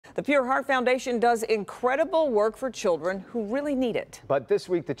The Pure Heart Foundation does incredible work for children who really need it. But this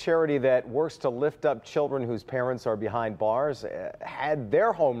week, the charity that works to lift up children whose parents are behind bars had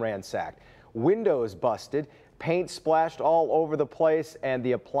their home ransacked, windows busted, paint splashed all over the place, and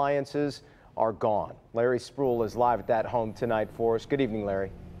the appliances are gone. Larry Sproul is live at that home tonight for us. Good evening,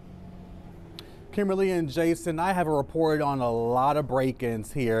 Larry. Kimberly and Jason, I have reported on a lot of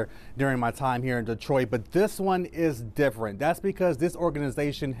break-ins here during my time here in Detroit, but this one is different. That's because this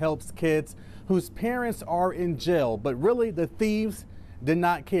organization helps kids whose parents are in jail, but really the thieves did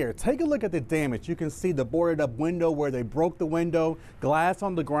not care. Take a look at the damage. You can see the boarded up window where they broke the window, glass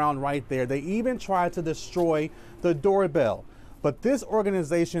on the ground right there. They even tried to destroy the doorbell. But this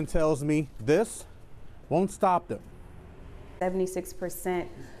organization tells me this won't stop them. 76%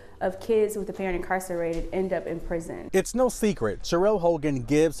 of kids with a parent incarcerated end up in prison. It's no secret, Sherelle Hogan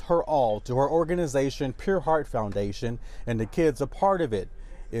gives her all to her organization, Pure Heart Foundation, and the kids are part of it.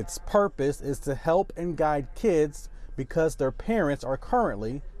 Its purpose is to help and guide kids because their parents are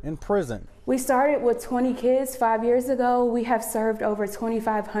currently in prison. We started with 20 kids 5 years ago. We have served over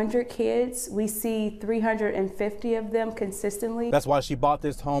 2,500 kids. We see 350 of them consistently. That's why she bought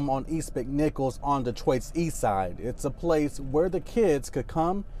this home on East McNichols on Detroit's east side. It's a place where the kids could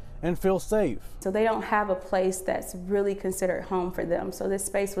come and feel safe. So they don't have a place that's really considered home for them. So this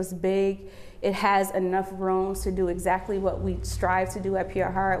space was big. It has enough rooms to do exactly what we strive to do at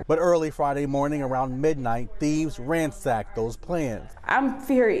Pure Heart. But early Friday morning around midnight, thieves ransacked those plans. I'm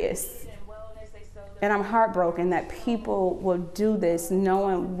furious. And I'm heartbroken that people will do this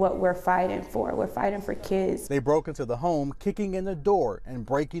knowing what we're fighting for. We're fighting for kids. They broke into the home, kicking in the door and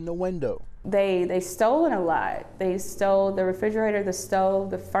breaking the window. They stolen a lot. They stole the refrigerator, the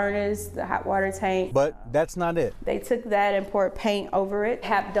stove, the furnace, the hot water tank. But that's not it. They took that and poured paint over it.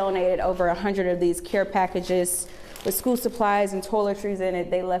 HAP donated over 100 of these care packages with school supplies and toiletries in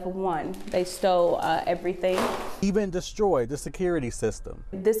it. They left one. They stole everything. Even destroyed the security system.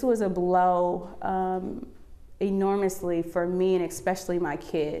 This was a blow enormously for me and especially my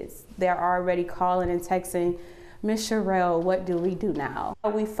kids. They're already calling and texting, Miss Sherelle, what do we do now?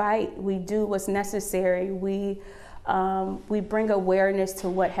 We fight, we do what's necessary. We bring awareness to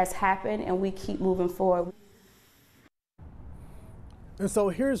what has happened and we keep moving forward. And so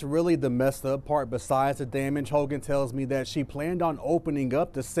here's really the messed up part. Besides the damage, Hogan tells me that she planned on opening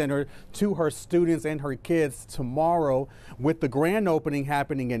up the center to her students and her kids tomorrow, with the grand opening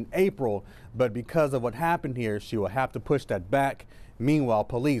happening in April. But because of what happened here, she will have to push that back. Meanwhile,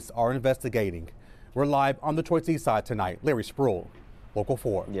 police are investigating. We're live on Detroit's east side tonight. Larry Sproul, Local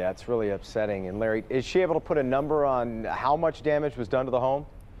 4. Yeah, it's really upsetting. And Larry, is she able to put a number on how much damage was done to the home?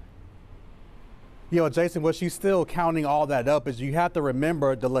 You know, Jason, what she's still counting all that up is you have to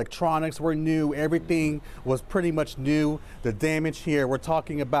remember the electronics were new. Everything was pretty much new. The damage here, we're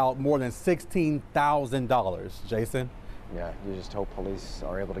talking about more than $16,000. Jason? Yeah, you just hope police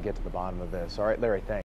are able to get to the bottom of this. All right, Larry, thanks.